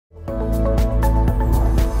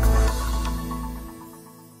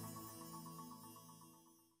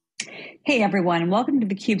Hey everyone, welcome to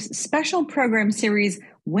theCUBE's special program series,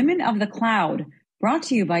 Women of the Cloud, brought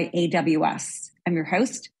to you by AWS. I'm your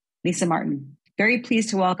host, Lisa Martin. Very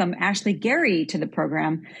pleased to welcome Ashley Gaare to the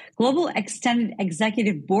program, Global Extended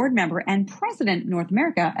Executive Board Member and President North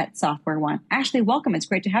America at SoftwareOne. Ashley, welcome. It's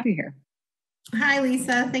great to have you here. Hi,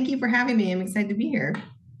 Lisa. Thank you for having me. I'm excited to be here.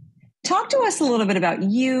 Talk to us a little bit about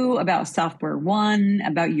you, about SoftwareOne,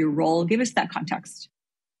 about your role. Give us that context.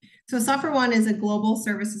 So SoftwareOne is a global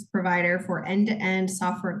services provider for end-to-end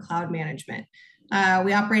software and cloud management.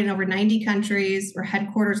 We operate in over 90 countries. We're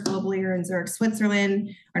headquarters globally are in Zurich,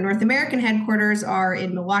 Switzerland. Our North American headquarters are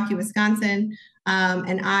in Milwaukee, Wisconsin.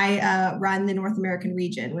 And I run the North American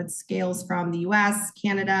region, which scales from the US,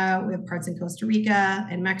 Canada. We have parts in Costa Rica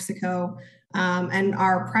and Mexico. And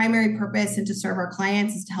our primary purpose and to serve our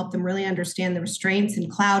clients is to help them really understand the restraints in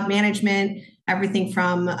cloud management, everything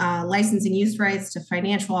from licensing use rights to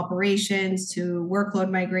financial operations to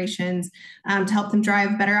workload migrations, to help them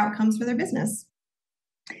drive better outcomes for their business.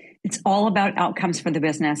 It's all about outcomes for the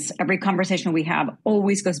business. Every conversation we have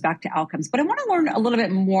always goes back to outcomes. But I want to learn a little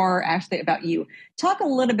bit more, Ashley, about you. Talk a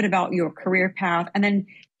little bit about your career path, and then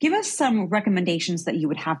give us some recommendations that you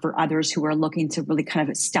would have for others who are looking to really kind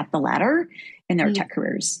of step the ladder in their tech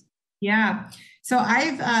careers. Yeah. So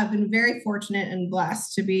I've been very fortunate and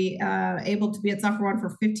blessed to be able to be at SoftwareOne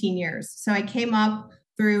for 15 years. So I came up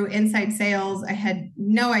through inside sales. I had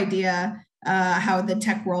no idea how the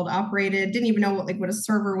tech world operated, didn't even know what a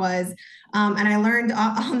server was. And I learned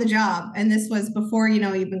on the job. And this was before,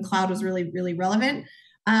 even cloud was really, really relevant.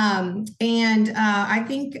 I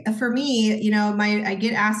think for me, I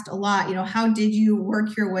get asked a lot, how did you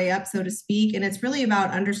work your way up, so to speak? And it's really about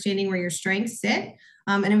understanding where your strengths sit.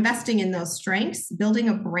 And investing in those strengths, building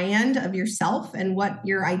a brand of yourself and what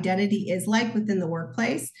your identity is like within the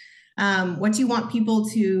workplace. What do you want people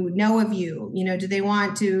to know of you? Do they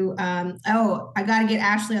want to, I got to get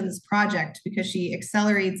Ashley on this project because she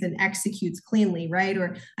accelerates and executes cleanly, right?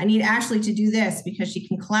 Or I need Ashley to do this because she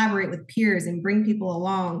can collaborate with peers and bring people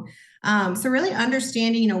along. So really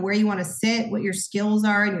understanding, where you want to sit, what your skills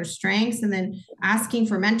are and your strengths, and then asking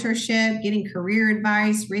for mentorship, getting career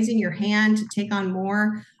advice, raising your hand to take on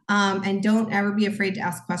more, and don't ever be afraid to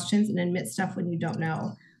ask questions and admit stuff when you don't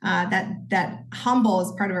know. That humble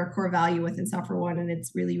is part of our core value within SoftwareOne, and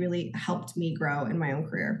it's really, really helped me grow in my own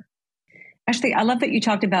career. Ashley, I love that you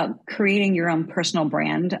talked about creating your own personal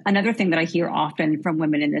brand. Another thing that I hear often from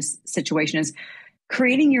women in this situation is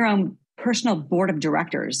creating your own personal board of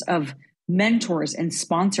directors, of mentors and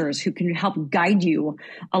sponsors who can help guide you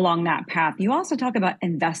along that path. You also talk about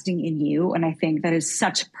investing in you, and I think that is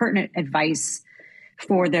such pertinent advice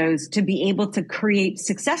for those to be able to create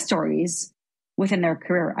success stories within their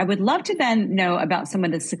career. I would love to then know about some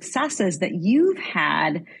of the successes that you've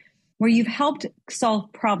had where you've helped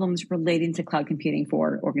solve problems relating to cloud computing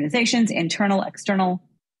for organizations, internal, external.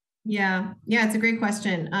 Yeah, it's a great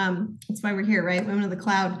question. That's why we're here, right? Women of the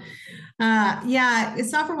cloud.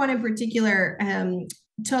 SoftwareOne in particular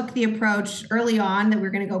took the approach early on that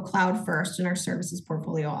we're going to go cloud first in our services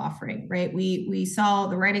portfolio offering, right? We saw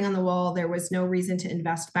the writing on the wall. There was no reason to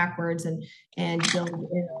invest backwards and build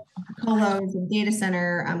colos and data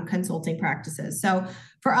center consulting practices. So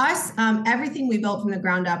for us, everything we built from the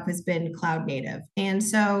ground up has been cloud native. And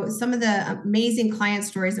so some of the amazing client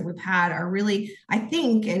stories that we've had are really, I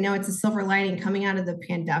know it's a silver lining coming out of the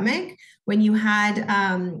pandemic when you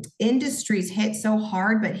had industries hit so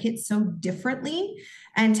hard, but hit so differently.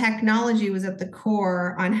 And technology was at the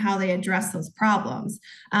core on how they address those problems.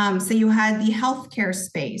 So you had the healthcare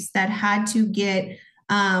space that had to get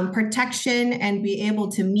protection and be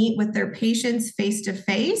able to meet with their patients face to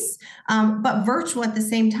face, but virtual at the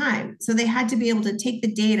same time. So they had to be able to take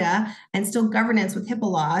the data and still governance with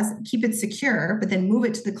HIPAA laws, keep it secure, but then move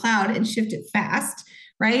it to the cloud and shift it fast.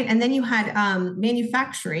 Right. And then you had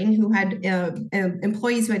manufacturing who had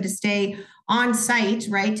employees who had to stay on site,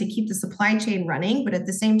 right, to keep the supply chain running. But at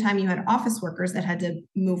the same time, you had office workers that had to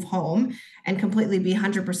move home and completely be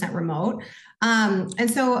 100% remote.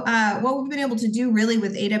 And so what we've been able to do really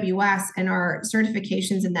with AWS and our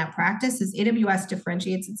certifications in that practice is AWS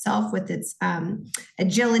differentiates itself with its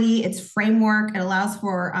agility, its framework. It allows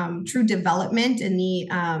for true development in the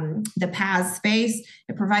PaaS space.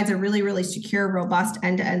 It provides a really, really secure, robust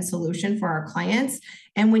end-to-end solution for our clients.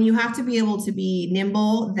 And when you have to be able to be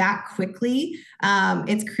nimble that quickly,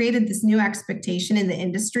 it's created this new expectation in the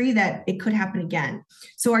industry that it could happen again.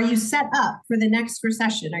 So are you set up for the next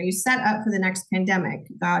recession? Are you set up for the next pandemic?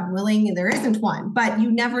 God willing, there isn't one, but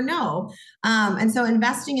you never know. And so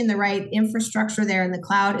investing in the right infrastructure there in the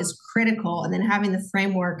cloud is critical. And then having the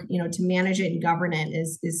framework, to manage it and govern it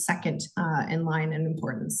is second in line in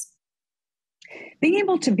importance. Being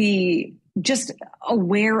able to be just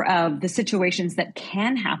aware of the situations that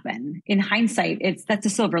can happen. In hindsight, that's a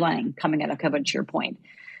silver lining coming out of COVID, to your point.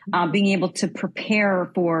 Being able to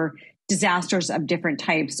prepare for disasters of different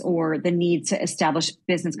types or the need to establish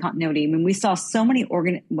business continuity. I mean, we saw so many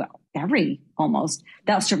every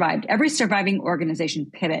surviving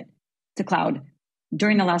organization pivot to cloud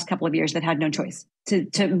during the last couple of years that had no choice to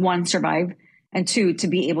one, survive, and two, to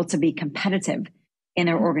be able to be competitive in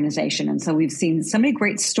their organization. And so we've seen so many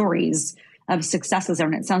great stories of successes there.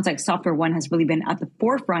 And it sounds like SoftwareOne has really been at the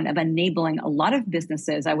forefront of enabling a lot of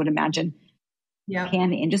businesses, I would imagine, can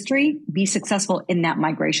the industry be successful in that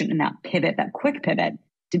migration, in that pivot, that quick pivot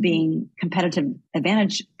to being competitive.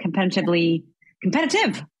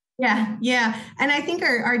 Yeah. And I think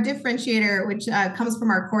our differentiator, which comes from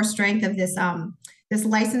our core strength of this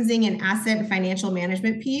licensing and asset and financial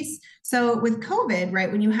management piece. So with COVID,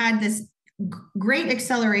 right, when you had this great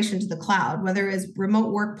acceleration to the cloud, whether it was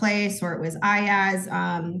remote workplace or it was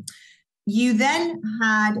IaaS, you then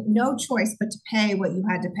had no choice but to pay what you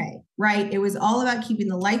had to pay, right? It was all about keeping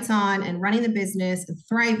the lights on and running the business and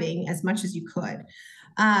thriving as much as you could.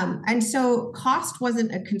 And so cost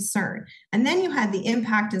wasn't a concern. And then you had the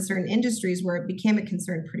impact in certain industries where it became a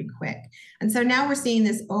concern pretty quick. And so now we're seeing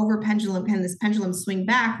this this pendulum swing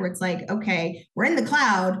back where it's like, okay, we're in the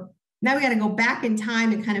cloud. Now we got to go back in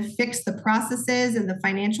time and kind of fix the processes and the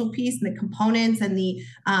financial piece and the components and the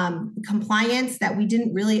compliance that we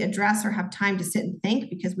didn't really address or have time to sit and think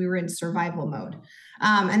because we were in survival mode.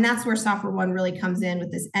 And that's where SoftwareOne really comes in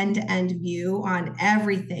with this end-to-end view on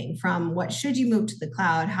everything from what should you move to the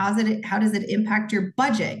cloud? How does it impact your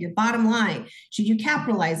budget, your bottom line? Should you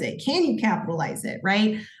capitalize it? Can you capitalize it,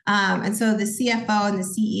 right? And so the CFO and the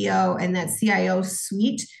CEO and that CIO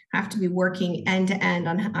suite have to be working end-to-end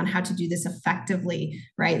on how to do this effectively,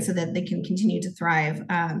 right? So that they can continue to thrive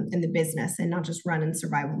in the business and not just run in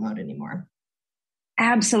survival mode anymore.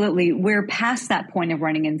 Absolutely. We're past that point of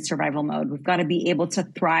running in survival mode. We've got to be able to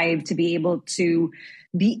thrive, to be able to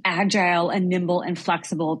be agile and nimble and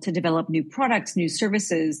flexible, to develop new products, new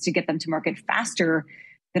services, to get them to market faster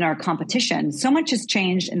than our competition. So much has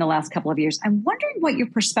changed in the last couple of years. I'm wondering what your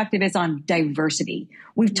perspective is on diversity.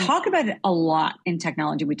 We've talked about it a lot in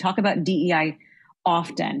technology. We talk about DEI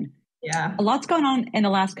often. Yeah. A lot's gone on in the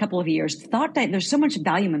last couple of years. There's so much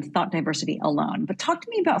value in thought diversity alone. But talk to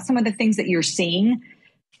me about some of the things that you're seeing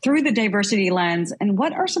through the diversity lens, and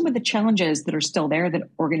what are some of the challenges that are still there that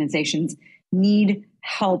organizations need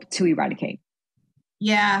help to eradicate?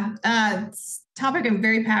 Yeah, it's a topic I'm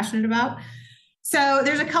very passionate about. So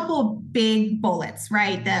there's a couple big bullets,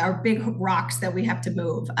 right, that are big rocks that we have to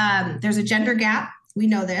move. There's a gender gap. We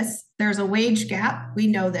know this. There's a wage gap. We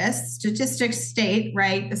know this. Statistics state,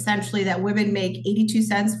 right, essentially that women make 82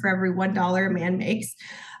 cents for every $1 a man makes.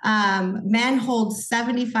 Men hold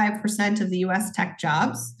 75% of the US tech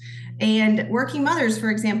jobs. And working mothers, for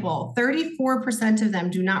example, 34% of them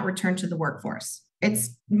do not return to the workforce.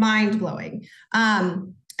 It's mind-blowing.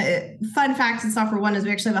 Fun fact in SoftwareOne is we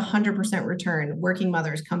actually have 100% return. Working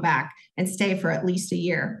mothers come back and stay for at least a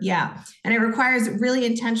year. Yeah. And it requires really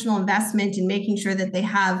intentional investment in making sure that they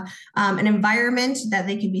have an environment that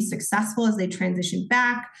they can be successful as they transition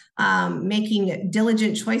back, making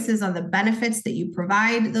diligent choices on the benefits that you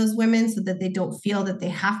provide those women so that they don't feel that they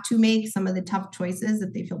have to make some of the tough choices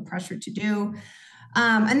that they feel pressured to do.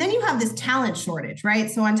 And then you have this talent shortage, right?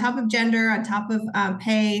 So on top of gender, on top of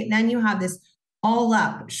pay, then you have this all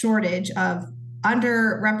up shortage of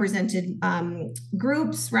underrepresented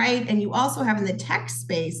groups, right? And you also have in the tech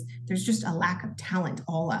space, there's just a lack of talent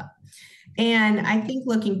all up. And I think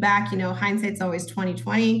looking back, hindsight's always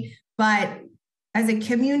 2020, but as a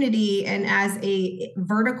community and as a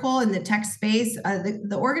vertical in the tech space,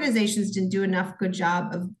 the organizations didn't do enough good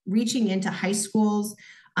job of reaching into high schools,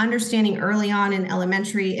 understanding early on in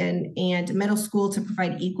elementary and middle school to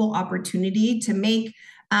provide equal opportunity to make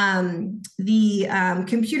the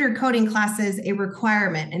computer coding classes a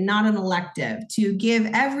requirement and not an elective, to give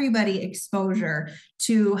everybody exposure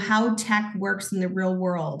to how tech works in the real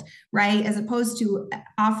world, right? As opposed to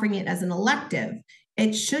offering it as an elective.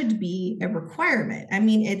 It should be a requirement. I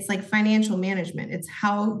mean, it's like financial management. It's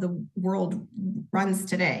how the world runs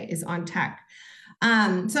today is on tech.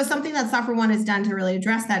 So something that SoftwareOne has done to really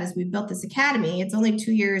address that is we built this academy. It's only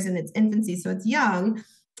 2 years in its infancy, so it's young.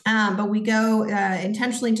 But we go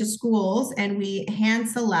intentionally to schools and we hand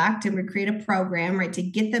select and we create a program, right, to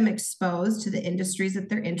get them exposed to the industries that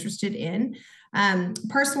they're interested in.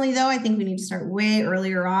 Personally, though, I think we need to start way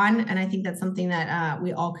earlier on. And I think that's something that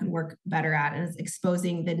we all can work better at, and it's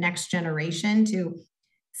exposing the next generation to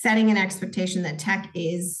setting an expectation that tech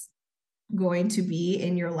is going to be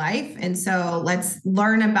in your life. And so let's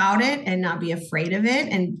learn about it and not be afraid of it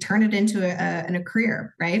and turn it into a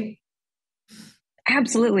career, right?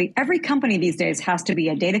 Absolutely. Every company these days has to be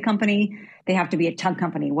a data company. They have to be a tech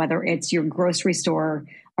company, whether it's your grocery store,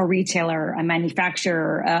 a retailer, a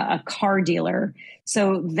manufacturer, a car dealer.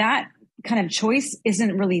 So that kind of choice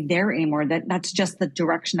isn't really there anymore. That's just the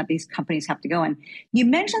direction that these companies have to go in. You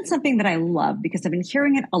mentioned something that I love because I've been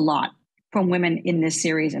hearing it a lot from women in this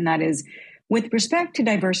series, and that is, with respect to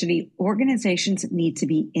diversity, organizations need to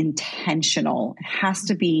be intentional. It has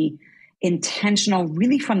to be intentional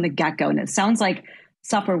really from the get-go. And it sounds like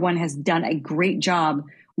SoftwareOne has done a great job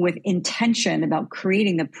with intention about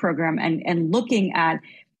creating the program and looking at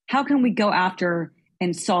how can we go after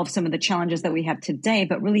and solve some of the challenges that we have today,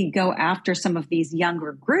 but really go after some of these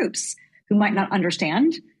younger groups who might not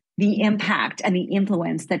understand the impact and the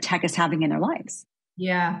influence that tech is having in their lives.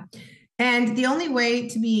 Yeah. And the only way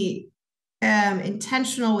to be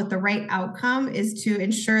intentional with the right outcome is to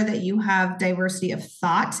ensure that you have diversity of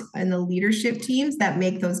thought in the leadership teams that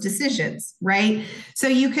make those decisions, right? So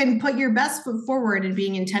you can put your best foot forward in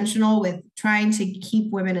being intentional with trying to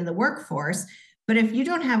keep women in the workforce. But if you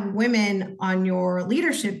don't have women on your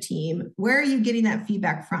leadership team, where are you getting that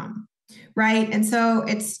feedback from? Right. And so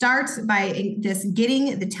it starts by just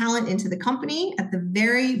getting the talent into the company at the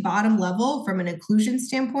very bottom level from an inclusion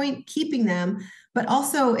standpoint, keeping them, but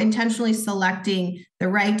also intentionally selecting the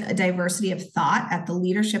right diversity of thought at the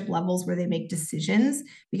leadership levels where they make decisions,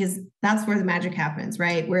 because that's where the magic happens,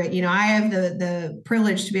 right? Where, I have the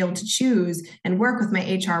privilege to be able to choose and work with my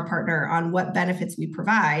HR partner on what benefits we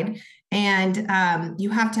provide. And you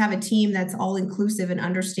have to have a team that's all inclusive and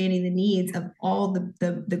understanding the needs of all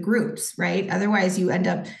the groups, right? Otherwise, you end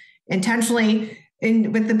up intentionally,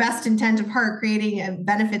 with the best intent of heart, creating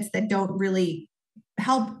benefits that don't really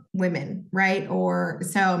help women, right?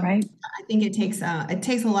 Right. I think it takes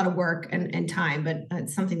a lot of work and time, but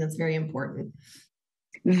it's something that's very important.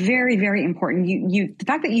 Very, very important. The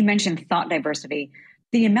fact that you mentioned thought diversity.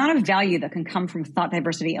 The amount of value that can come from thought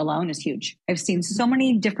diversity alone is huge. I've seen so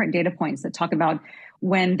many different data points that talk about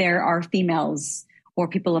when there are females or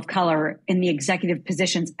people of color in the executive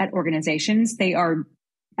positions at organizations, they are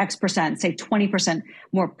X percent, say 20%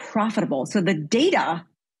 more profitable. So the data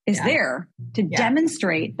is there to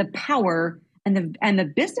demonstrate the power and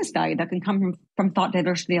the business value that can come from thought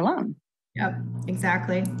diversity alone. Yep,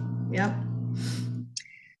 exactly. Yep.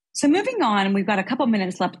 So moving on, we've got a couple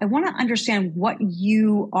minutes left. I want to understand what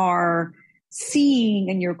you are seeing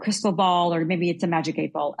in your crystal ball, or maybe it's a magic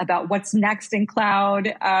 8 ball, about what's next in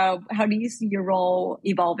cloud. How do you see your role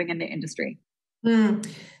evolving in the industry?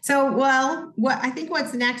 So, I think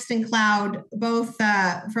what's next in cloud, both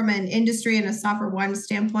from an industry and a SoftwareOne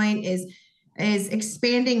standpoint, is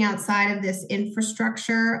expanding outside of this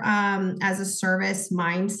infrastructure as a service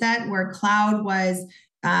mindset, where cloud was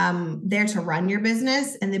there to run your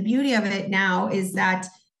business. And the beauty of it now is that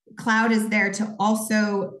cloud is there to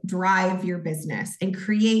also drive your business and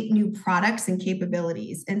create new products and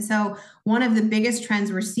capabilities. And so one of the biggest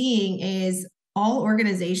trends we're seeing is all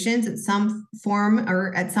organizations at some form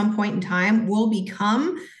or at some point in time will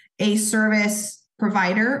become a service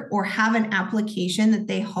provider or have an application that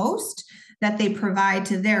they host that they provide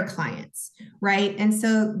to their clients, right? And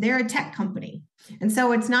so they're a tech company. And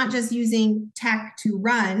so it's not just using tech to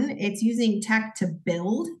run, it's using tech to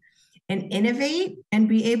build and innovate and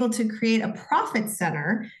be able to create a profit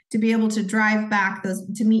center to be able to drive back those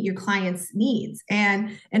to meet your clients' needs.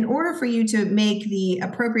 And in order for you to make the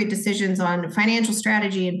appropriate decisions on financial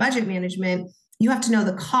strategy and budget management, you have to know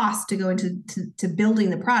the cost to go into to building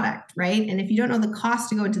the product, right? And if you don't know the cost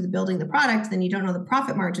to go into the building the product, then you don't know the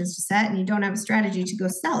profit margins to set, and you don't have a strategy to go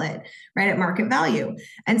sell it, right, at market value.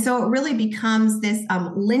 And so it really becomes this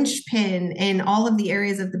linchpin in all of the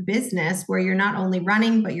areas of the business where you're not only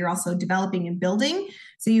running, but you're also developing and building.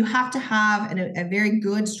 So you have to have a very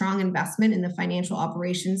good, strong investment in the financial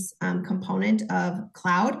operations component of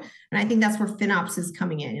cloud. And I think that's where FinOps is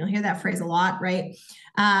coming in. You'll hear that phrase a lot, right?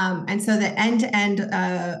 And so the end-to-end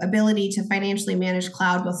ability to financially manage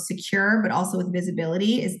cloud, both secure, but also with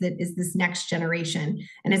visibility, is this next generation.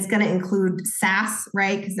 And it's going to include SaaS,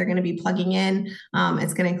 right? Because they're going to be plugging in.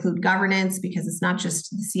 It's going to include governance, because it's not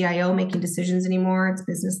just the CIO making decisions anymore. It's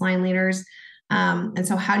business line leaders. And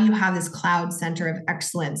so how do you have this cloud center of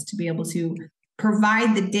excellence to be able to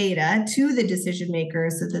provide the data to the decision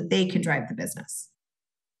makers so that they can drive the business?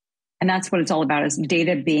 And that's what it's all about, is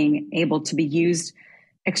data being able to be used,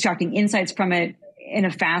 extracting insights from it in a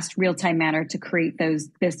fast, real-time manner to create those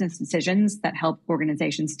business decisions that help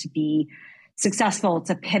organizations to be successful,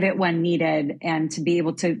 to pivot when needed, and to be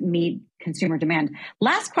able to meet consumer demand.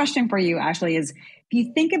 Last question for you, Ashley, is if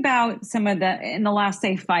you think about in the last,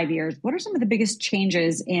 say, 5 years, what are some of the biggest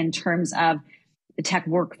changes in terms of the tech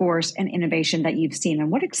workforce and innovation that you've seen?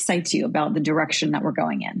 And what excites you about the direction that we're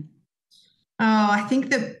going in? Oh, I think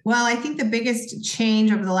the biggest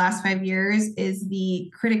change over the last 5 years is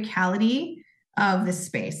the criticality of the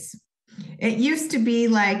space. It used to be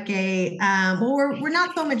like we're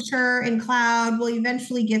not so mature in cloud. We'll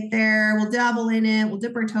eventually get there. We'll dabble in it. We'll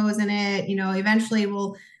dip our toes in it. Eventually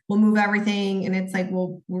we'll move everything. And it's like,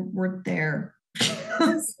 well, we're there.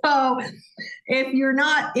 So if you're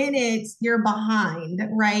not in it, you're behind,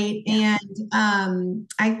 right? Yeah. And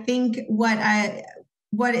I think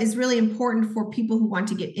what is really important for people who want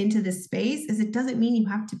to get into this space is it doesn't mean you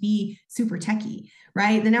have to be super techie,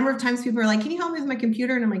 right? The number of times people are like, can you help me with my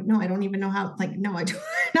computer? And I'm like, no, I don't even know how. Like, no, I don't,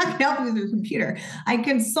 I'm not going to help you with your computer. I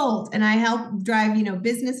consult and I help drive,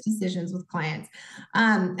 business decisions with clients.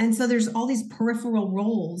 And so there's all these peripheral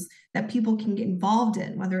roles that people can get involved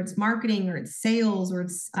in, whether it's marketing or it's sales or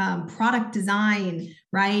it's product design,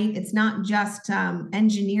 right? It's not just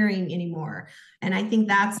engineering anymore. And I think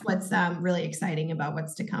that's what's really exciting about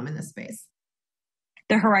what's to come in this space.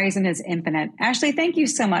 The horizon is infinite. Ashley, thank you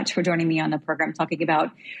so much for joining me on the program, talking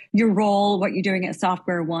about your role, what you're doing at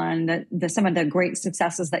SoftwareOne, some of the great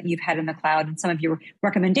successes that you've had in the cloud, and some of your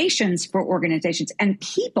recommendations for organizations and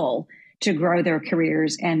people to grow their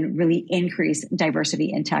careers and really increase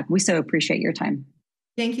diversity in tech. We so appreciate your time.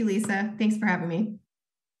 Thank you, Lisa. Thanks for having me.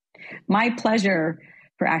 My pleasure.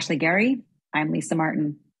 For Ashley Gaare, I'm Lisa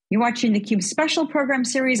Martin. You're watching theCUBE special program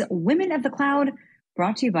series, Women of the Cloud,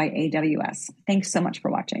 brought to you by AWS. Thanks so much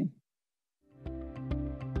for watching.